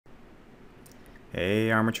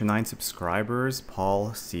Hey Armature 9 subscribers,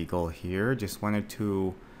 Paul Siegel here. Just wanted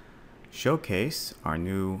to showcase our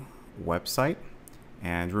new website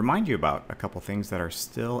and remind you about a couple things that are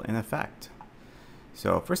still in effect.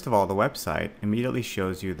 So first of all, the website immediately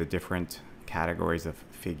shows you the different categories of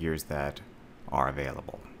figures that are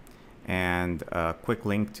available. And a quick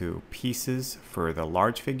link to pieces for the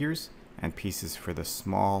large figures and pieces for the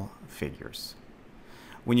small figures.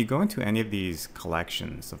 When you go into any of these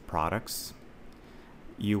collections of products,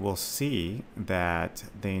 you will see that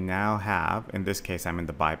they now have, in this case I'm in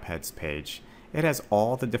the bipeds page, it has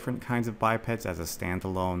all the different kinds of bipeds as a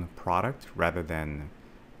standalone product rather than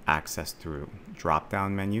accessed through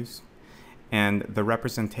drop-down menus. And the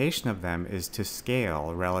representation of them is to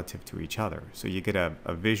scale relative to each other. So you get an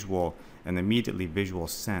immediately visual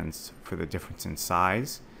sense for the difference in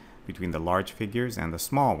size between the large figures and the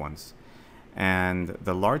small ones. And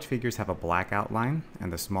the large figures have a black outline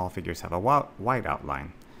and the small figures have a white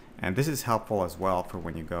outline. And this is helpful as well for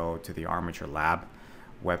when you go to the Armature Lab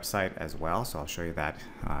website as well. So I'll show you that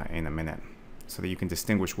in a minute so that you can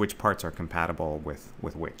distinguish which parts are compatible with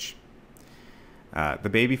which. The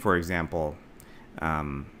baby, for example,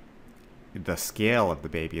 the scale of the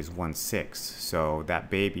baby is 1/6. So that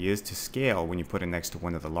baby is to scale when you put it next to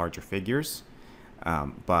one of the larger figures,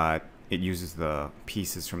 but it uses the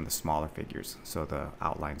pieces from the smaller figures, so the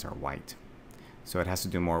outlines are white. So it has to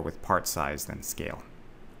do more with part size than scale.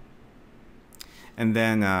 And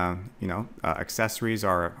then, accessories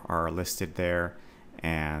are listed there,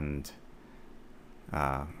 and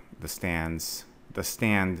the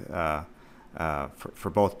stand for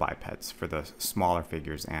both bipeds, for the smaller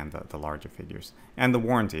figures and the larger figures. And the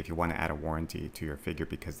warranty, if you want to add a warranty to your figure,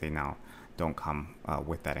 because they now don't come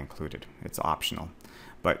with that included. It's optional.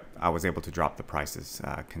 But I was able to drop the prices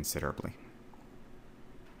considerably.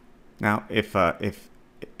 Now, if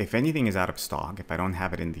anything is out of stock, if I don't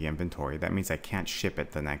have it in the inventory, that means I can't ship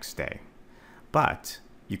it the next day. But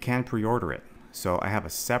you can pre-order it. So I have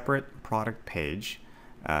a separate product page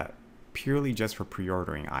purely just for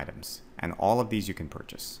pre-ordering items. And all of these you can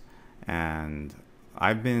purchase. And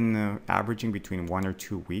I've been averaging between 1 or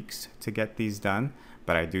 2 weeks to get these done.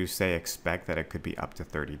 But I do say expect that it could be up to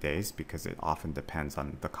 30 days because it often depends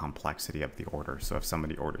on the complexity of the order. So if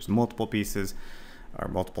somebody orders multiple pieces or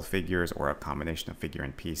multiple figures or a combination of figure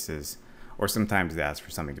and pieces, or sometimes they ask for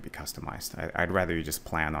something to be customized, I'd rather you just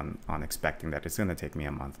plan on expecting that it's going to take me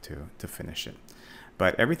a month to finish it.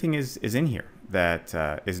 But everything is in here that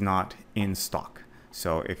is not in stock.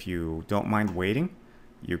 So if you don't mind waiting,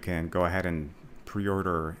 you can go ahead and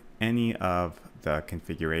pre-order any of the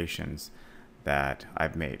configurations that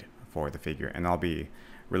I've made for the figure, and I'll be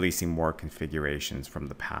releasing more configurations from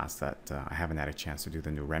the past that I haven't had a chance to do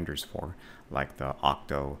the new renders for, like the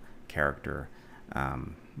Octo character,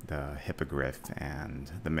 the Hippogriff,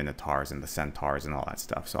 and the Minotaurs and the Centaurs and all that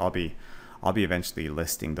stuff. So I'll be eventually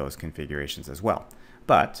listing those configurations as well.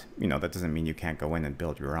 But that doesn't mean you can't go in and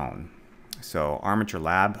build your own. So Armature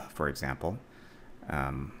Lab, for example,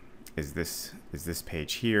 is this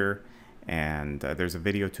page here. And there's a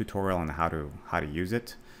video tutorial on how to use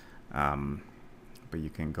it, but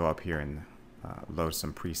you can go up here and load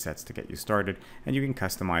some presets to get you started, and you can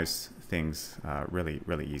customize things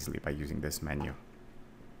really easily by using this menu.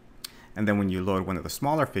 And then when you load one of the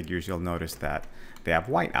smaller figures, you'll notice that they have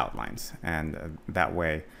white outlines, and that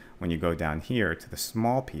way when you go down here to the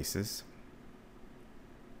small pieces,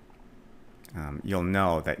 you'll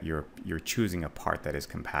know that you're choosing a part that is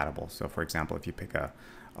compatible. So for example, if you pick a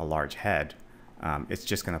large head, it's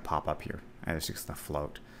just going to pop up here and it's just going to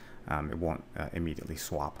float. It won't immediately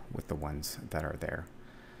swap with the ones that are there.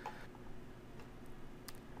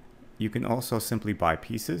 You can also simply buy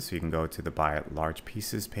pieces. So you can go to the buy large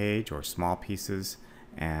pieces page or small pieces,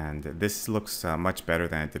 and this looks much better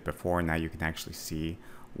than it did before. Now you can actually see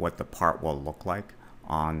what the part will look like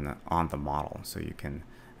on the model, so you can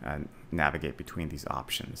navigate between these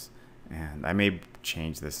options. And I may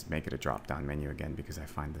change this, make it a drop-down menu again, because I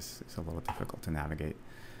find this is a little difficult to navigate.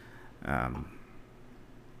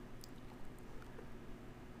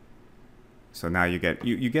 So now you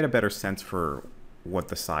get a better sense for what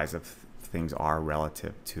the size of things are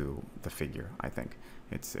relative to the figure. I think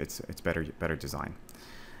it's better design,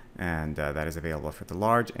 and that is available for the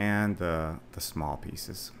large and the small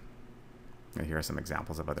pieces. And here are some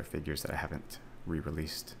examples of other figures that I haven't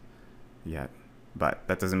re-released yet. But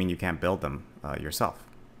that doesn't mean you can't build them yourself.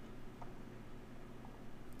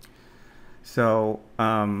 So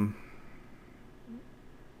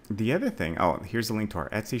the other thing, here's a link to our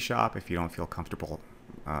Etsy shop. If you don't feel comfortable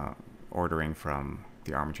ordering from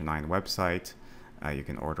the Armature 9 website, you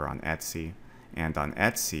can order on Etsy. And on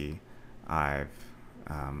Etsy, I've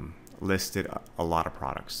listed a lot of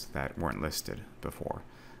products that weren't listed before.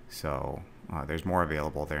 So there's more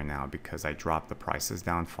available there now because I dropped the prices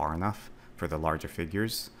down far enough for the larger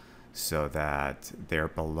figures so that they're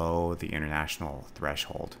below the international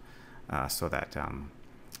threshold, so that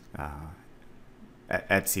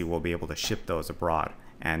Etsy will be able to ship those abroad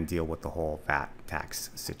and deal with the whole VAT tax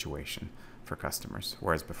situation for customers.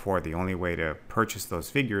 Whereas before, the only way to purchase those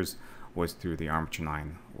figures was through the Armature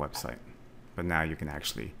 9 website. But now you can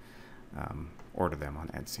actually order them on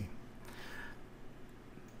Etsy.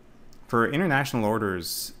 For international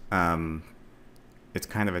orders, it's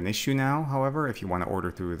kind of an issue now, however, if you want to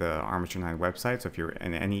order through the Armature 9 website. So if you're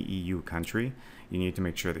in any EU country, you need to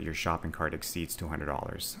make sure that your shopping cart exceeds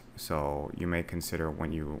 $200. So you may consider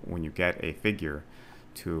when you get a figure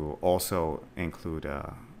to also include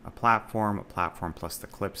a platform plus the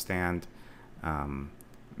clip stand,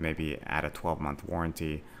 maybe add a 12-month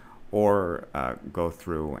warranty, or go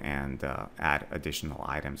through and add additional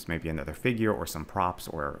items, maybe another figure or some props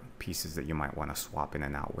or pieces that you might want to swap in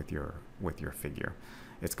and out with your figure.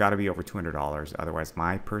 It's got to be over $200, otherwise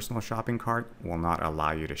my personal shopping cart will not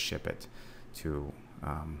allow you to ship it to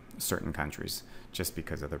certain countries just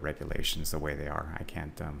because of the regulations the way they are. I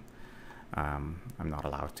can't, I'm not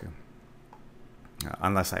allowed to,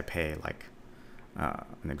 unless I pay like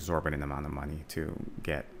an exorbitant amount of money to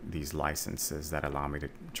get these licenses that allow me to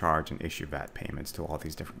charge and issue VAT payments to all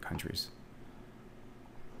these different countries.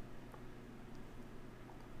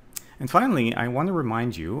 And finally, I want to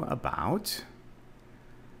remind you about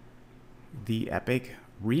the Epic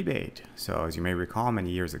rebate. So as you may recall, many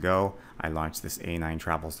years ago, I launched this A9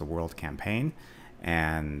 Travels the World campaign.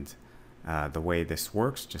 And the way this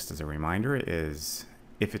works, just as a reminder, is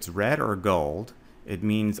if it's red or gold, it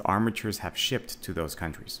means armatures have shipped to those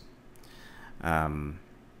countries.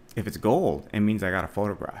 If it's gold, it means I got a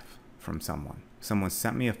photograph from someone. Someone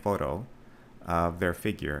sent me a photo of their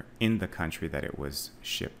figure in the country that it was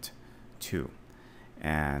shipped to.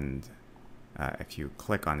 And if you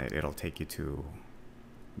click on it, it'll take you to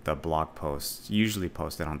the blog post, usually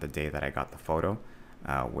posted on the day that I got the photo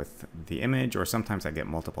with the image, or sometimes I get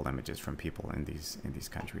multiple images from people in these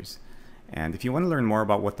countries. And if you want to learn more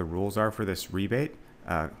about what the rules are for this rebate,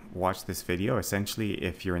 watch this video. Essentially,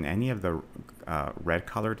 if you're in any of the red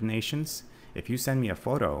colored nations, if you send me a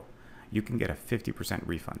photo, you can get a 50%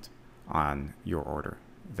 refund on your order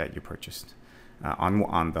that you purchased,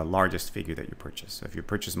 on the largest figure that you purchased. So if you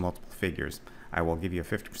purchase multiple figures, I will give you a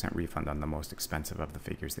 50% refund on the most expensive of the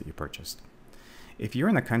figures that you purchased. If you're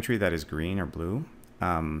in a country that is green or blue,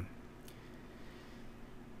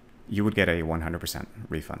 you would get a 100%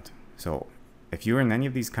 refund. So if you're in any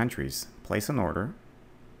of these countries, place an order,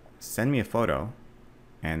 send me a photo,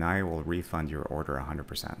 and I will refund your order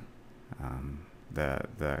 100%.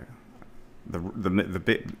 The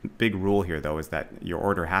big rule here, though, is that your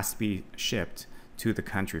order has to be shipped to the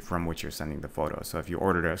country from which you're sending the photo. So if you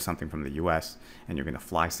ordered something from the US and you're going to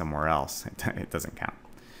fly somewhere else, it doesn't count.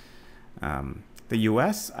 The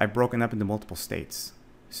US, I've broken up into multiple states.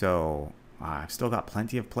 So I've still got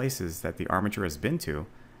plenty of places that the Armature has been to,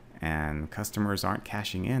 and customers aren't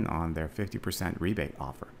cashing in on their 50% rebate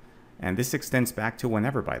offer. And this extends back to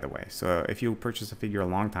whenever, by the way. So if you purchased a figure a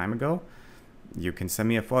long time ago, you can send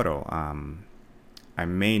me a photo. I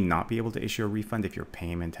may not be able to issue a refund if your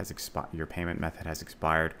payment method has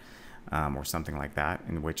expired, or something like that,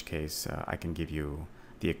 in which case I can give you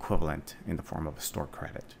the equivalent in the form of a store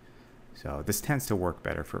credit. So this tends to work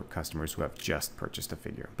better for customers who have just purchased a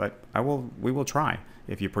figure. But we will try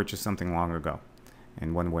if you purchased something long ago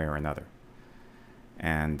in one way or another.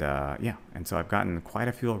 And yeah, and so I've gotten quite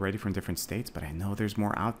a few already from different states, but I know there's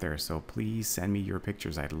more out there. So please send me your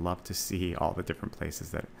pictures. I'd love to see all the different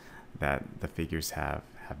places that the figures have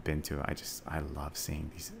been to. I love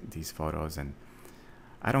seeing these photos, and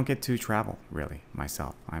I don't get to travel really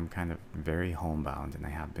myself. I'm kind of very homebound, and I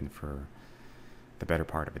have been for the better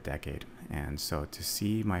part of a decade. And so to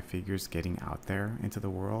see my figures getting out there into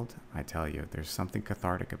the world, I tell you, there's something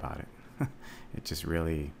cathartic about it. It just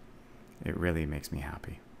really makes me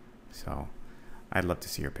happy. So I'd love to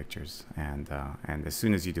see your pictures, and as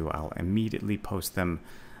soon as you do, I'll immediately post them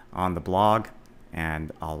on the blog,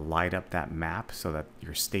 and I'll light up that map so that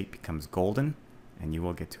your state becomes golden, and you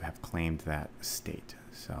will get to have claimed that state.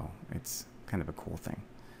 So it's kind of a cool thing.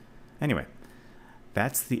 Anyway,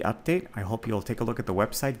 that's the update. I hope you'll take a look at the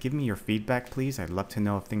website. Give me your feedback, please. I'd love to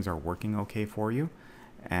know if things are working okay for you,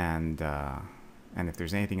 and if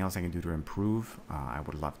there's anything else I can do to improve, I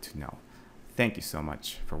would love to know. Thank you so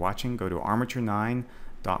much for watching. Go to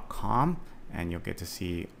armature9.com and you'll get to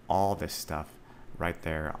see all this stuff right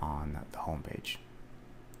there on the homepage.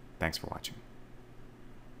 Thanks for watching.